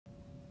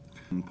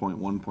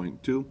Point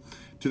 1.2.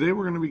 Today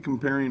we're going to be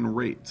comparing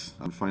rates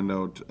and find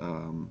out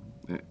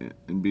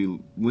and be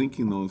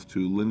linking those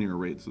to linear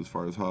rates as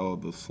far as how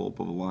the slope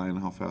of a line,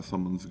 how fast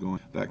someone's going,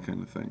 that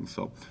kind of thing.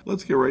 So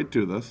let's get right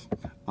to this.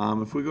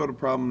 If we go to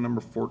problem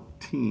number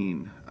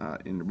 14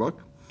 in your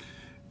book,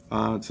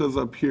 it says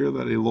up here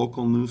that a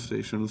local news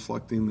station is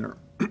selecting their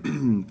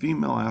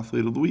female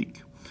athlete of the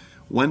week,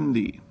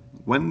 Wendy.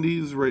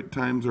 Wendy's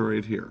times are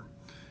right here.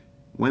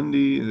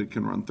 Wendy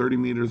can run 30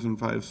 meters in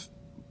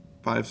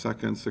 5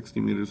 seconds, 60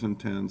 meters in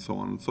 10, so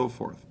on and so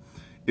forth.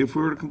 If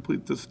we were to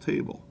complete this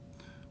table,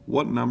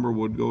 what number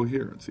would go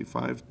here? Let's see,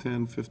 5,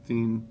 10,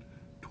 15,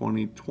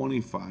 20,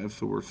 25,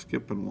 so we're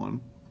skipping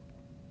one.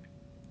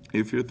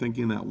 If you're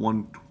thinking that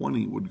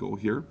 120 would go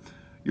here,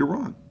 you're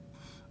wrong.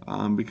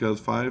 Because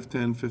 5,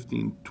 10,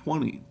 15,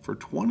 20, for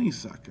 20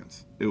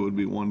 seconds, it would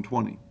be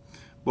 120.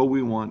 But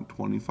we want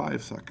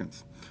 25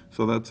 seconds.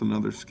 So that's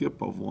another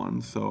skip of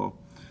one. So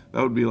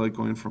that would be like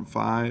going from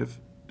 5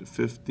 to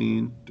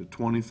 15 to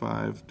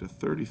 25 to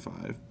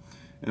 35.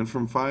 And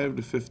from 5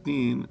 to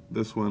 15,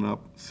 this went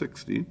up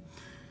 60.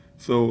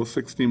 So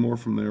 60 more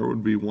from there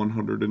would be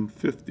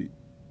 150.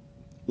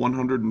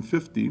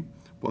 150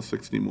 plus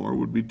 60 more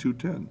would be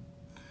 210.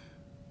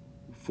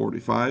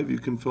 45, you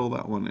can fill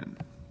that one in.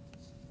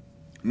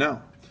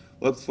 Now,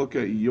 let's look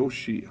at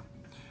Yoshi.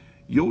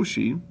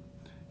 Yoshi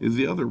is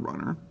the other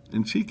runner,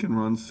 and she can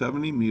run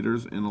 70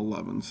 meters in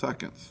 11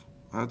 seconds.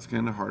 That's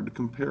kind of hard to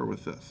compare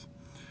with this.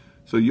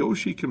 So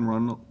Yoshi can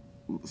run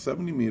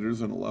 70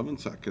 meters in 11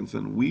 seconds,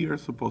 and we are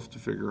supposed to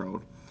figure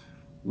out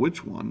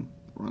which one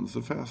runs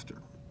the faster.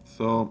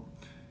 So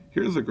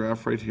here's a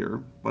graph right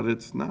here, but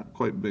it's not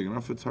quite big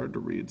enough. It's hard to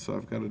read, so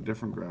I've got a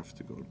different graph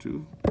to go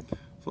to.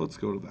 So let's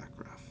go to that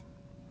graph.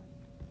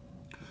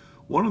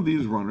 One of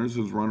these runners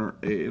is runner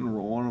A, and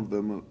one of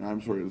them,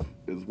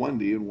 is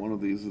Wendy, and one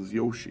of these is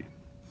Yoshi.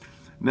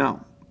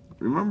 Now,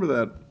 remember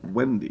that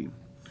Wendy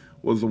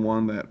was the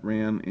one that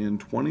ran in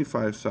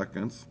 25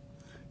 seconds.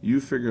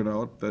 You figured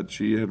out that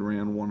she had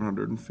ran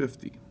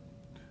 150,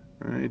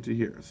 right to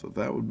here. So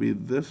that would be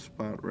this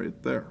spot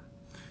right there.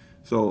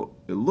 So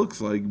it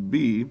looks like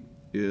B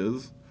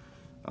is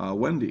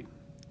Wendy.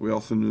 We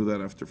also knew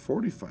that after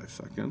 45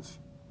 seconds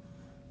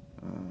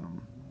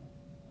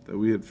that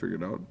we had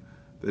figured out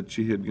that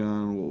she had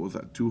gone, what was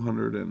that,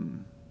 200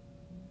 and,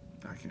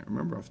 I can't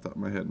remember off the top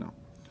of my head now.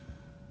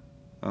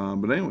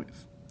 But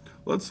anyways,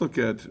 let's look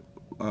at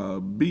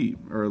B,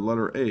 or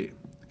letter A,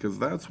 because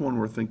that's one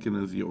we're thinking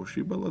is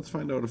Yoshi, but let's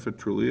find out if it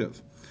truly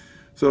is.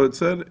 So it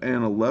said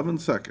in 11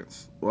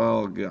 seconds.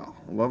 Well, yeah,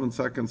 11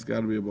 seconds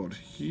got to be about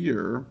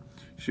here.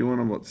 She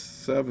went about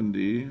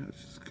 70.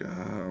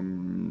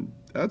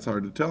 That's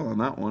hard to tell on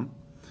that one.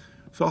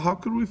 So how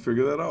could we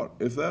figure that out?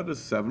 If that is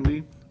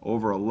 70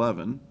 over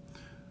 11,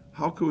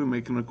 how could we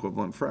make an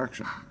equivalent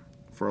fraction?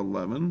 For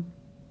 11,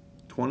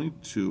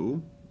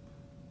 22,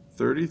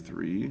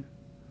 33,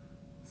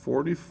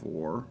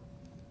 44,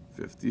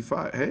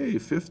 55. Hey,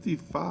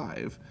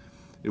 55.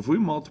 If we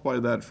multiply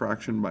that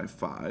fraction by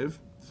 5,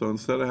 so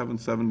instead of having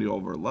 70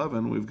 over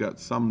 11, we've got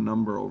some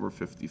number over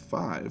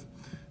 55.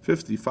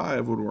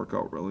 55 would work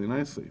out really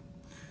nicely.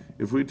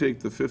 If we take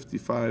the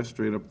 55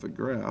 straight up the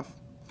graph,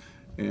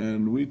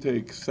 and we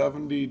take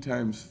 70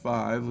 times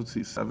 5, let's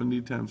see,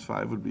 70 times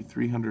 5 would be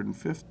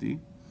 350.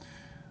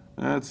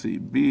 Let's see,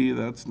 B,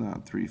 that's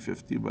not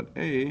 350, but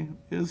A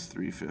is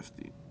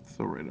 350.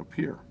 So right up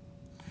here.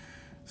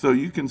 So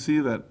you can see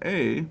that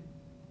A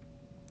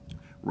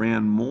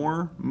ran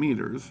more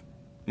meters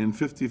in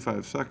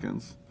 55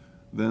 seconds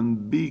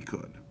than B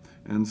could.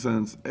 And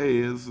since A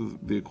is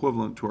the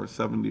equivalent to our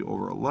 70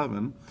 over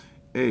 11,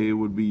 A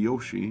would be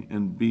Yoshi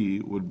and B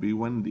would be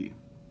Wendy.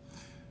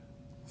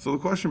 So the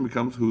question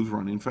becomes, who's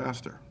running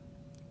faster?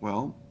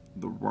 Well,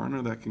 the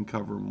runner that can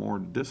cover more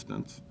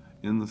distance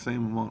in the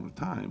same amount of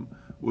time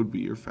would be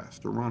your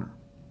faster runner.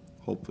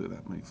 Hopefully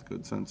that makes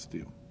good sense to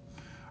you.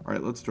 All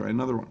right, let's try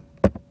another one.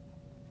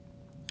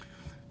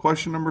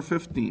 Question number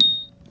 15.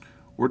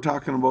 We're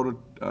talking about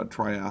a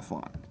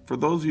triathlon. For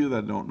those of you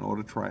that don't know what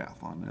a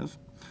triathlon is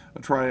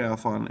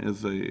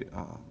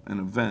an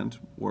event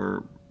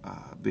where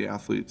the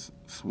athletes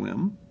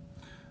swim,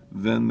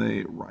 then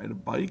they ride a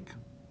bike,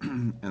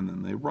 and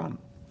then they run.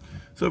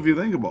 So if you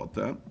think about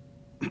that,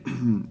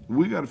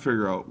 we got to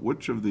figure out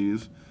which of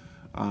these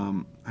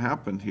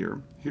happened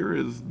here. Here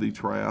is the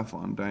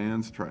triathlon,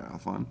 Diane's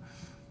triathlon,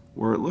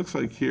 where it looks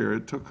like here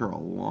it took her a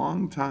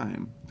long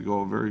time to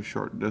go a very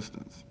short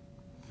distance.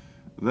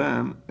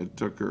 Then it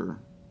took her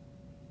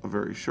a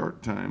very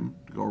short time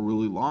to go a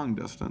really long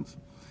distance,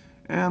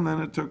 and then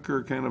it took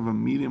her kind of a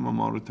medium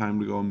amount of time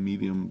to go a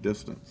medium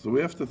distance. So we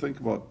have to think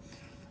about,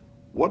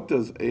 what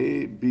does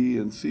A, B,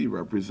 and C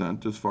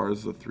represent as far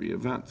as the three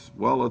events?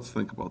 Well, let's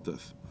think about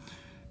this.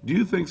 Do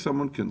you think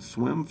someone can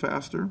swim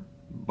faster,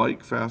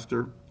 bike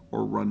faster,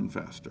 or run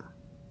faster?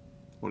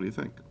 What do you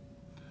think?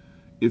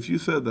 If you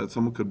said that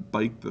someone could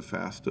bike the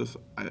fastest,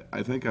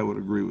 I think I would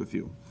agree with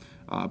you.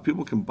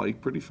 People can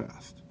bike pretty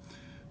fast.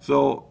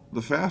 So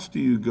the faster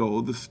you go,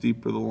 the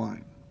steeper the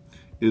line.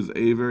 Is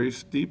A very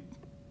steep?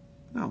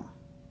 No.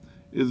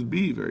 Is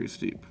B very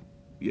steep?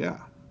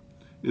 Yeah.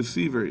 Is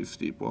C very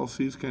steep? Well,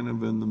 C is kind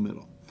of in the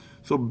middle.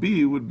 So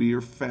B would be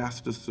your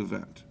fastest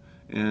event.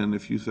 And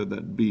if you said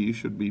that B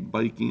should be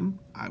biking,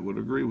 I would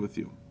agree with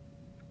you.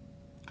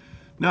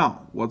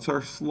 Now, what's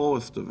our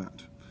slowest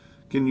event?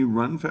 Can you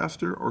run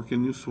faster or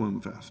can you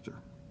swim faster?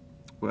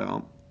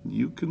 Well,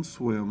 you can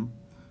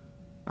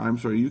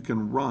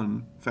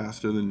run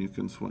faster than you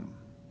can swim,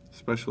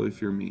 especially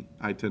if you're me.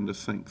 I tend to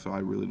sink, so I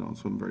really don't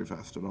swim very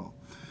fast at all.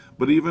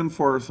 But even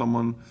for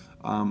someone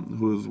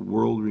who is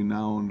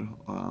world-renowned,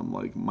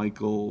 like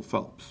Michael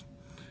Phelps,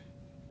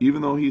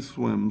 even though he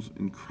swims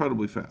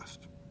incredibly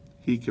fast,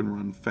 he can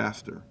run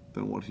faster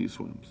than what he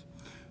swims.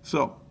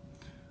 So,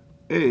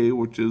 A,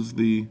 which is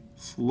the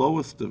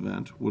slowest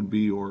event, would be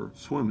your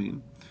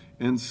swimming,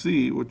 and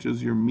C, which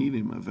is your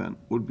medium event,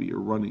 would be your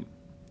running.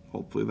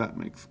 Hopefully that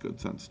makes good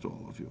sense to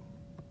all of you.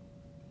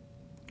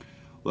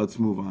 Let's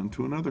move on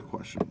to another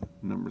question,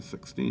 number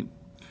 16.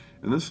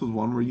 And this is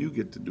one where you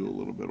get to do a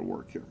little bit of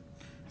work here.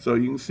 So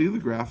you can see the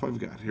graph I've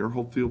got here.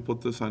 Hopefully you'll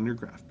put this on your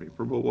graph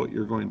paper. But what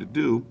you're going to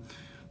do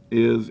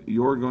is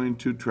you're going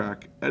to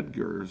track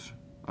Edgar's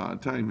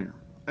time here.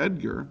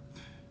 Edgar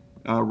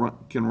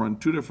can run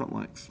two different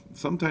lengths.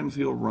 Sometimes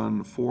he'll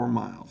run 4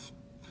 miles.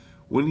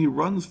 When he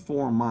runs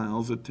 4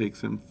 miles, it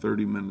takes him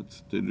 30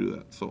 minutes to do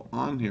that. So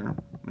on here,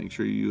 make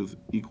sure you use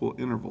equal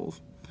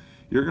intervals.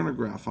 You're going to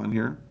graph on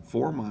here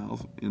 4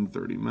 miles in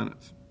 30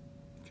 minutes.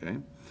 Okay?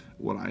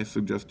 What I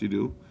suggest you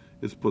do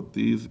is put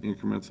these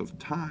increments of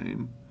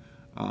time,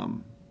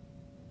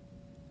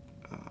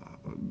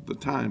 the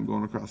time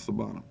going across the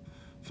bottom.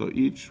 So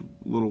each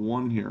little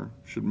one here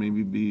should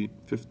maybe be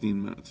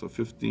 15 minutes. So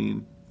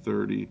 15,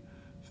 30,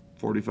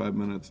 45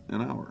 minutes,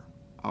 an hour,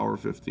 hour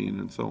 15,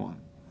 and so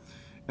on.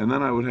 And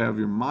then I would have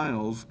your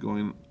miles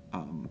going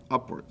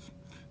upwards.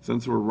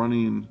 Since we're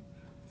running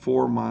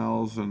 4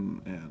 miles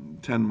and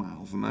 10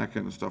 miles and that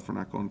kind of stuff, we're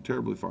not going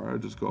terribly far. I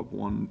would just go up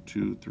 1,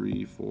 2,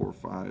 3, 4,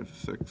 5,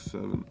 6,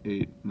 7,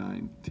 8,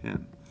 9,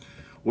 10.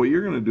 What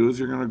you're going to do is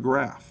you're going to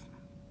graph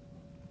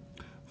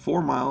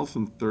 4 miles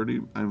and 30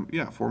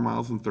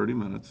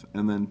 minutes,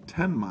 and then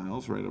 10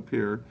 miles right up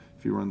here.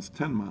 If he runs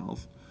 10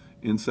 miles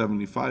in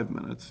 75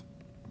 minutes,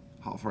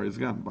 how far he's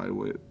gone? By the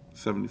way,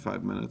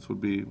 75 minutes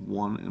would be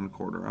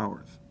 1¼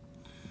 hours.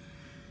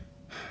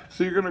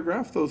 So you're going to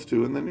graph those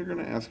two, and then you're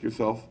going to ask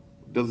yourself,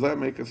 does that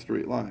make a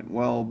straight line?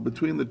 Well,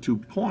 between the 2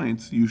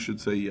 points, you should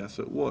say yes,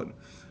 it would.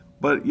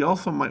 But you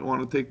also might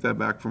want to take that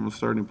back from a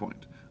starting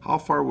point. How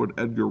far would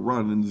Edgar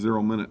run in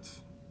 0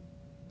 minutes?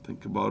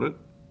 Think about it.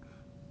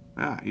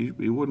 Yeah,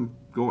 he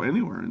wouldn't go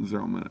anywhere in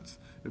 0 minutes.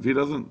 If he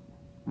doesn't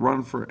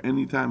run for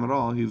any time at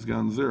all, he's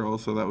gone 0,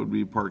 so that would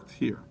be parked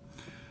here.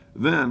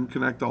 Then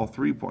connect all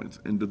 3 points,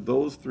 and do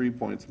those 3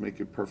 points make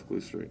a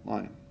perfectly straight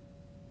line?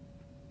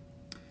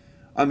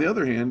 On the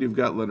other hand, you've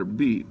got letter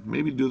B.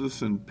 Maybe do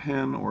this in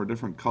pen or a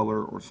different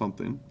color or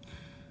something.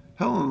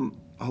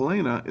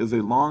 Helena is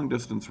a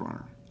long-distance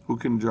runner who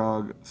can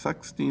jog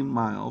 16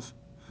 miles,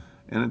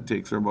 and it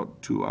takes her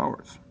about 2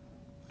 hours.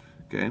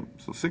 Okay,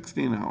 so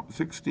 16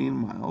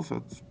 miles,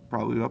 that's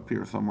probably up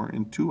here somewhere,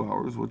 in 2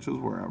 hours, which is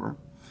wherever.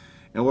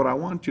 And what I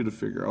want you to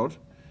figure out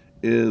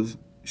is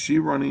she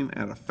running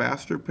at a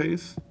faster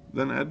pace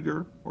than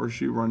Edgar, or is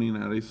she running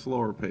at a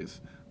slower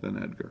pace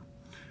than Edgar?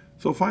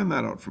 So find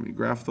that out for me.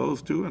 Graph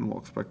those two, and we'll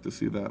expect to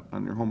see that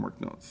on your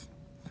homework notes.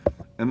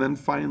 And then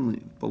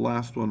finally, the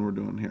last one we're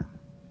doing here.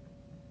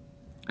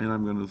 And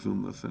I'm going to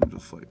zoom this in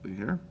just slightly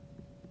here.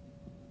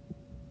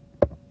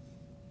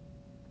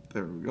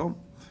 There we go.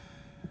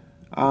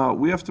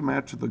 We have to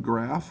match the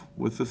graph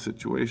with the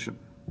situation.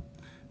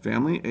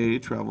 Family A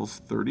travels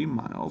 30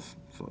 miles,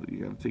 so you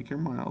got to take your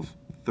miles,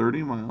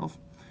 30 miles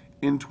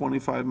in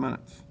 25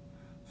 minutes.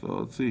 So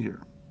let's see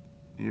here.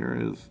 Here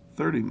is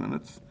 30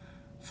 minutes.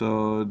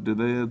 So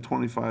today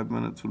 25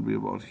 minutes would be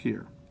about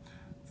here.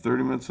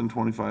 30 minutes and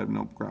 25,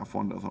 nope, graph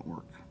 1 doesn't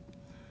work.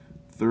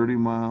 30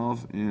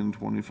 miles in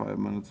 25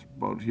 minutes,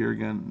 about here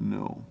again,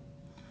 no.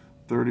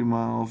 30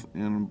 miles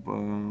in,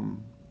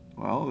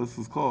 well, this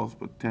is close,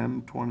 but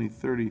 10, 20,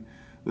 30.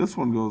 This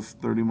one goes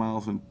 30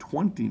 miles in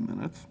 20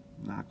 minutes,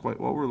 not quite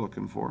what we're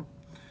looking for.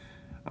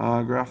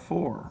 Graph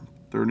 4,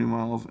 30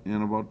 miles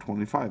in about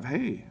 25.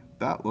 Hey,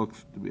 that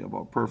looks to be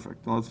about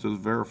perfect. Now let's just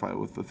verify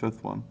with the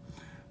 5th one.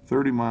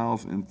 30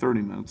 miles in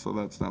 30 minutes, so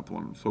that's not the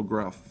one. So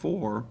graph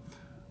 4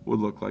 would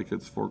look like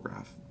it's for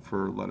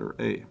letter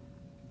A.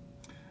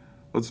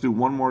 Let's do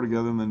one more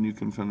together, and then you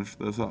can finish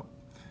this up.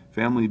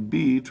 Family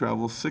B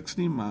travels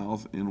 60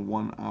 miles in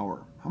 1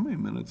 hour. How many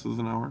minutes is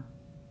an hour?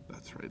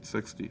 That's right,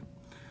 60.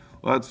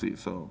 Let's see,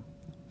 so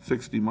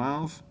 60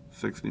 miles,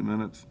 60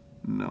 minutes.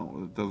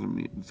 No, it doesn't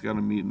meet. It's got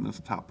to meet in this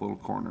top little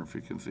corner, if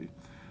you can see.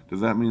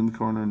 Does that mean the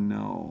corner?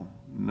 No,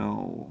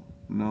 no,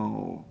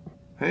 no.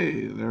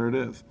 Hey, there it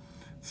is.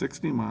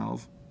 60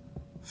 miles,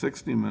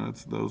 60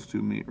 minutes, those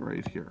two meet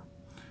right here.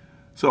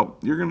 So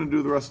you're going to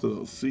do the rest of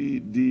those, C,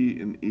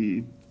 D, and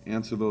E.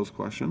 Answer those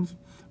questions.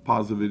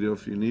 Pause the video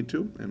if you need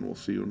to, and we'll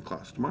see you in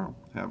class tomorrow.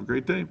 Have a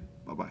great day.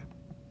 Bye-bye.